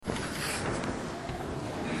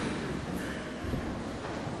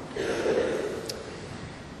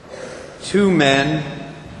two men,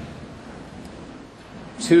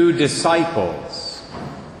 two disciples,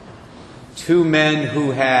 two men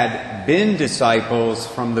who had been disciples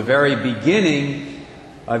from the very beginning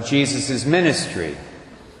of Jesus' ministry,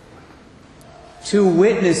 two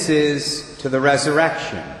witnesses to the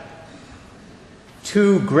resurrection,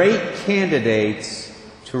 two great candidates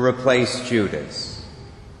to replace Judas,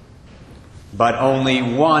 but only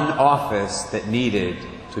one office that needed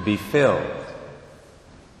to be filled.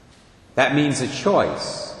 That means a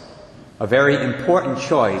choice, a very important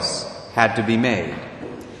choice, had to be made.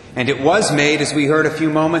 And it was made, as we heard a few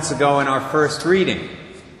moments ago in our first reading.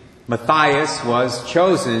 Matthias was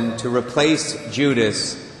chosen to replace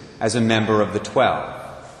Judas as a member of the 12.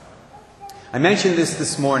 I mention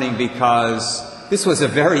this morning because this was a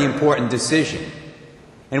very important decision.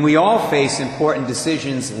 And we all face important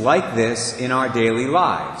decisions like this in our daily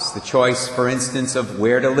lives. The choice, for instance, of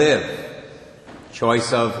where to live,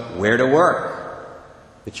 choice of where to work,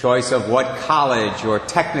 the choice of what college or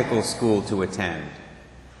technical school to attend,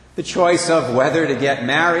 the choice of whether to get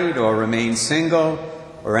married or remain single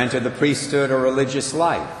or enter the priesthood or religious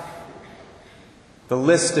life. The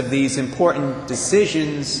list of these important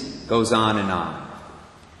decisions goes on and on.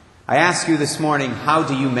 I ask you this morning, how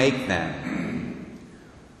do you make them?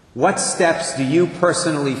 What steps do you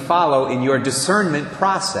personally follow in your discernment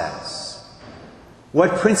process?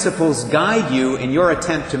 What principles guide you in your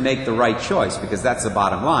attempt to make the right choice? Because that's the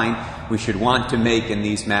bottom line. We should want to make in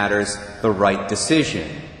these matters the right decision.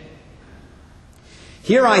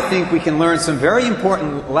 Here I think we can learn some very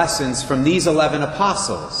important lessons from these 11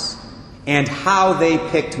 apostles and how they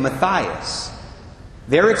picked Matthias.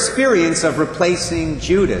 Their experience of replacing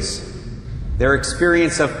Judas, their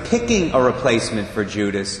experience of picking a replacement for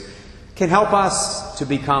Judas, can help us to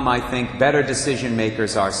become, I think, better decision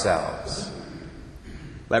makers ourselves.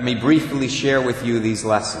 Let me briefly share with you these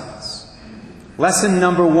lessons. Lesson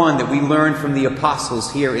number 1 that we learn from the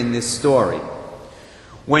apostles here in this story.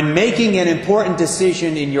 When making an important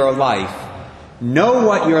decision in your life, know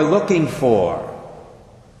what you're looking for.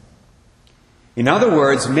 In other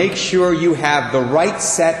words, make sure you have the right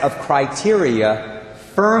set of criteria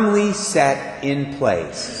firmly set in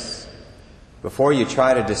place before you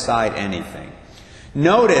try to decide anything.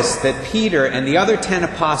 Notice that Peter and the other 10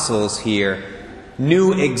 apostles here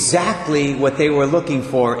knew exactly what they were looking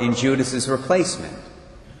for in Judas's replacement.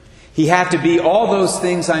 He had to be all those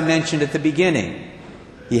things I mentioned at the beginning.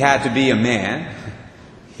 He had to be a man.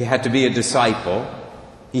 He had to be a disciple.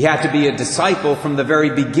 He had to be a disciple from the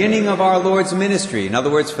very beginning of our Lord's ministry. In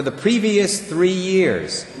other words, for the previous 3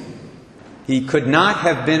 years. He could not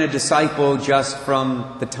have been a disciple just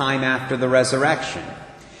from the time after the resurrection.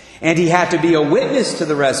 And he had to be a witness to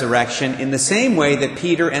the resurrection in the same way that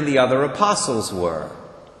Peter and the other apostles were.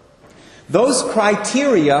 Those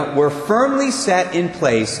criteria were firmly set in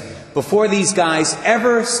place before these guys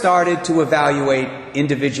ever started to evaluate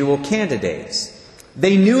individual candidates.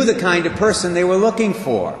 They knew the kind of person they were looking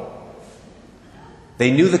for.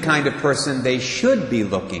 They knew the kind of person they should be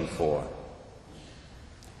looking for.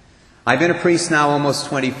 I've been a priest now almost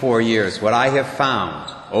 24 years. What I have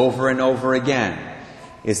found over and over again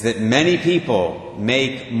is that many people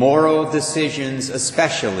make moral decisions,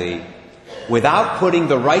 especially, without putting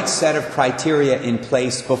the right set of criteria in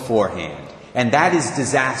place beforehand. And that is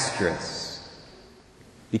disastrous,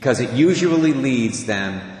 because it usually leads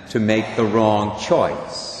them to make the wrong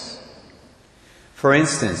choice. For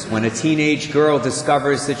instance, when a teenage girl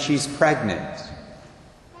discovers that she's pregnant,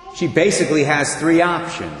 she basically has 3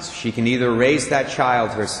 options. She can either raise that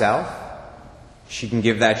child herself, she can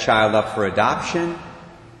give that child up for adoption,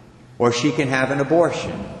 or she can have an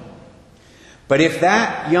abortion. But if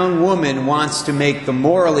that young woman wants to make the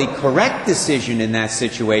morally correct decision in that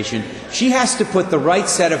situation, she has to put the right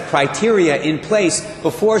set of criteria in place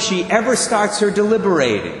before she ever starts her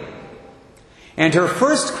deliberating. And her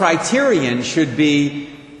first criterion should be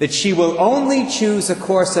that she will only choose a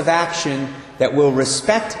course of action that will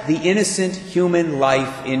respect the innocent human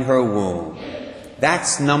life in her womb.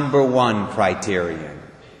 That's number 1 criterion.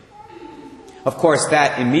 Of course,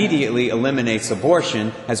 that immediately eliminates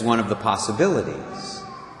abortion as one of the possibilities.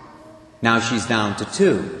 Now she's down to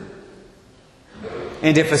 2.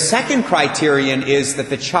 And if a second criterion is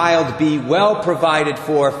that the child be well provided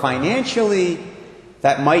for financially,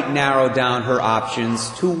 that might narrow down her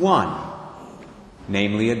options to 1,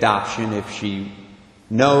 namely adoption, if she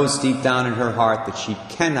knows deep down in her heart that she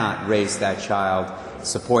cannot raise that child,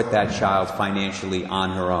 support that child financially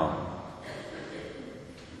on her own.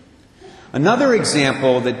 Another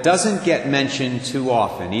example that doesn't get mentioned too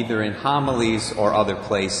often, either in homilies or other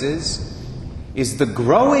places, is the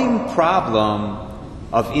growing problem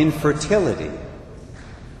of infertility.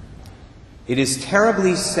 It is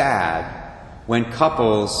terribly sad when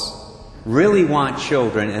couples really want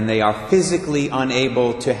children and they are physically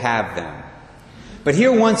unable to have them. But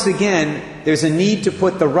here once again, there's a need to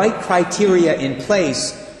put the right criteria in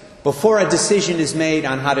place before a decision is made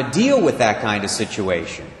on how to deal with that kind of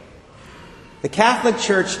situation. The Catholic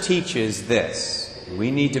Church teaches this.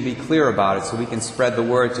 We need to be clear about it so we can spread the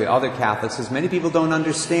word to other Catholics, because many people don't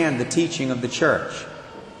understand the teaching of the Church.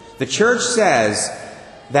 The Church says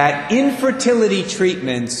that infertility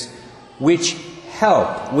treatments which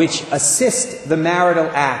help, which assist the marital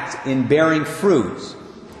act in bearing fruit,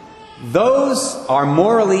 those are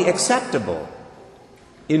morally acceptable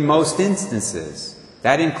in most instances.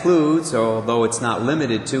 That includes, although it's not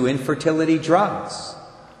limited to, infertility drugs.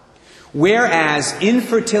 Whereas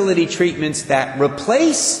infertility treatments that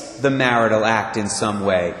replace the marital act in some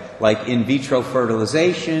way, like in vitro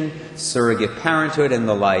fertilization, surrogate parenthood, and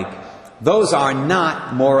the like, those are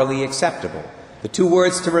not morally acceptable. The two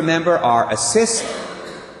words to remember are assist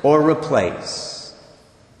or replace.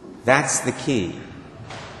 That's the key.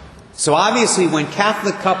 So obviously when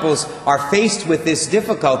Catholic couples are faced with this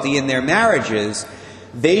difficulty in their marriages,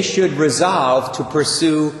 they should resolve to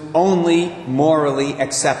pursue only morally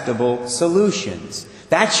acceptable solutions.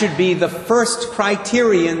 That should be the first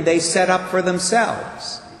criterion they set up for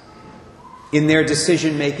themselves in their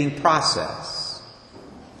decision-making process.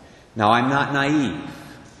 Now, I'm not naive.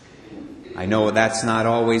 I know that's not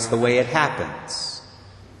always the way it happens,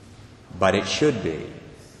 but it should be.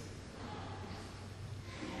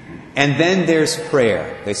 And then there's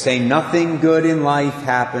prayer. They say nothing good in life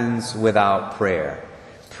happens without prayer.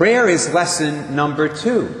 Prayer is lesson number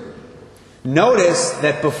 2. Notice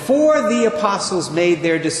that before the apostles made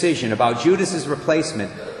their decision about Judas's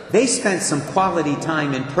replacement, they spent some quality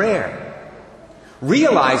time in prayer,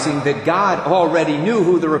 realizing that God already knew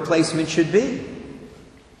who the replacement should be.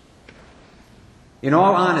 In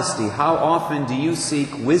all honesty, how often do you seek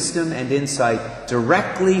wisdom and insight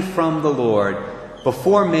directly from the Lord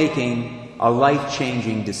before making a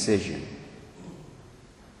life-changing decision?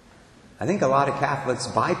 I think a lot of Catholics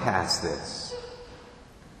bypass this.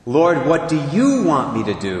 Lord, what do you want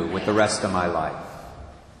me to do with the rest of my life?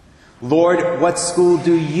 Lord, what school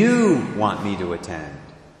do you want me to attend?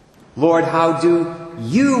 Lord, how do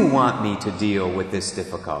you want me to deal with this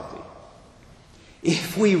difficulty?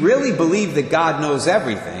 If we really believe that God knows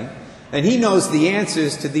everything, then He knows the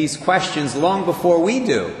answers to these questions long before we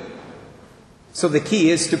do. So the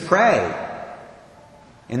key is to pray,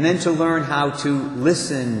 and then to learn how to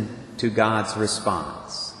listen to God's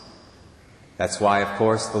response. That's why, of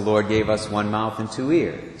course, the Lord gave us one mouth and 2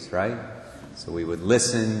 ears, right? So we would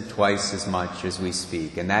listen twice as much as we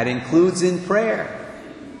speak, and that includes in prayer.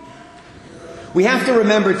 We have to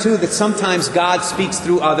remember, too, that sometimes God speaks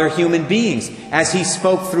through other human beings, as He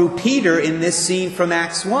spoke through Peter in this scene from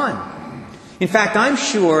Acts 1. In fact, I'm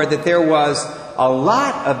sure that there was a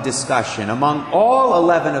lot of discussion among all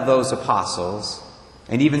 11 of those apostles,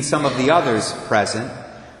 and even some of the others present,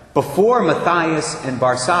 before Matthias and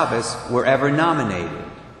Barsabbas were ever nominated.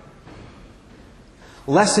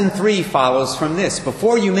 Lesson 3 follows from this.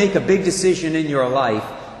 Before you make a big decision in your life,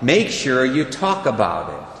 make sure you talk about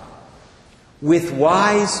it with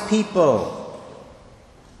wise people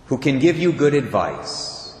who can give you good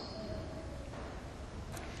advice.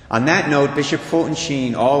 On that note, Bishop Fulton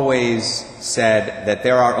Sheen always said that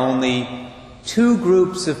there are only 2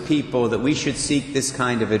 groups of people that we should seek this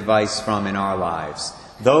kind of advice from in our lives.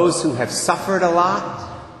 Those who have suffered a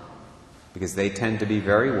lot, because they tend to be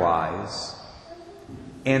very wise,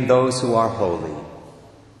 and those who are holy.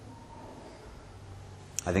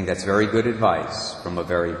 I think that's very good advice from a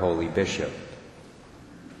very holy bishop.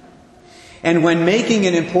 And when making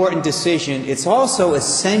an important decision, it's also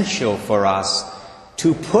essential for us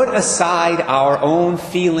to put aside our own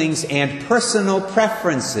feelings and personal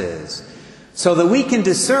preferences so that we can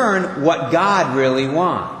discern what God really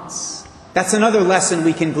wants. That's another lesson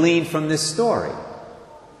we can glean from this story.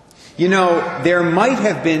 You know, there might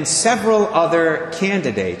have been several other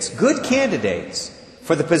candidates, good candidates,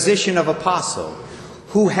 for the position of apostle,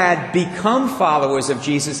 who had become followers of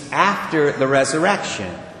Jesus after the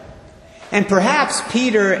resurrection. And perhaps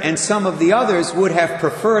Peter and some of the others would have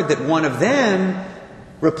preferred that one of them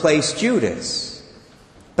replace Judas.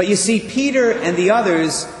 But you see, Peter and the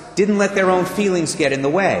others didn't let their own feelings get in the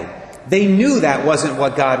way. They knew that wasn't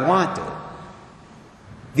what God wanted.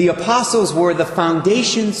 The apostles were the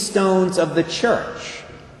foundation stones of the church.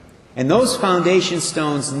 And those foundation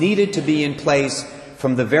stones needed to be in place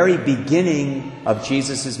from the very beginning of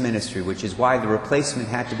Jesus' ministry, which is why the replacement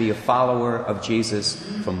had to be a follower of Jesus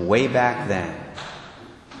from way back then.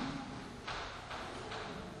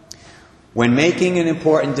 When making an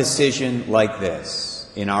important decision like this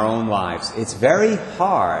in our own lives, it's very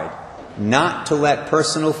hard not to let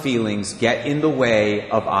personal feelings get in the way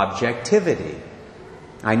of objectivity.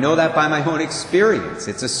 I know that by my own experience.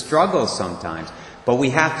 It's a struggle sometimes, but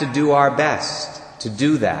we have to do our best to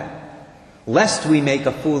do that, lest we make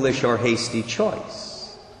a foolish or hasty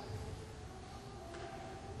choice.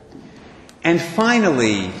 And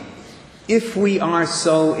finally, if we are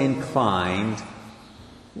so inclined,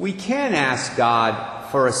 we can ask God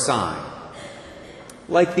for a sign,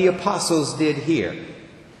 like the apostles did here,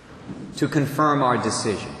 to confirm our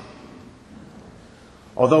decision.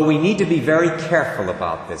 Although we need to be very careful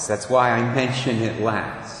about this. That's why I mention it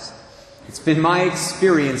last. It's been my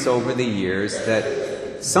experience over the years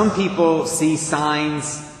that some people see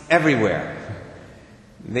signs everywhere.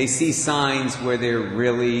 They see signs where there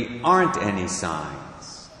really aren't any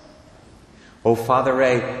signs. Oh, Father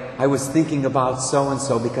Ray, I was thinking about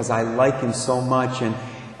so-and-so because I like him so much, and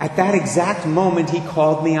at that exact moment he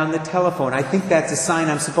called me on the telephone. I think that's a sign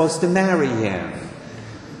I'm supposed to marry him.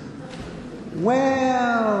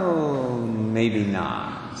 Well, maybe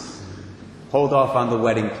not. Hold off on the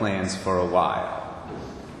wedding plans for a while.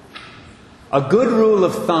 A good rule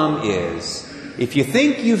of thumb is, if you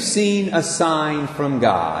think you've seen a sign from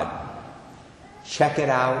God, check it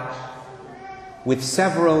out with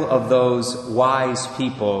several of those wise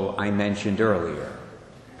people I mentioned earlier.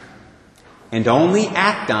 And only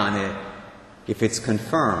act on it if it's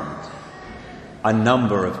confirmed a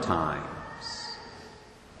number of times.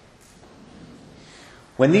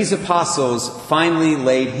 When these apostles finally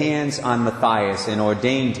laid hands on Matthias and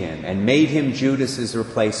ordained him and made him Judas's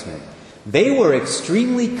replacement, they were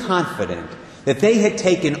extremely confident that they had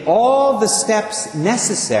taken all the steps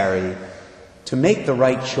necessary to make the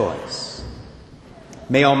right choice.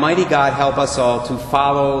 May Almighty God help us all to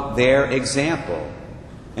follow their example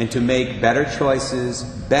and to make better choices,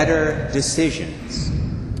 better decisions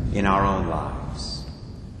in our own lives.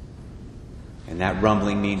 And that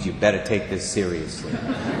rumbling means you better take this seriously.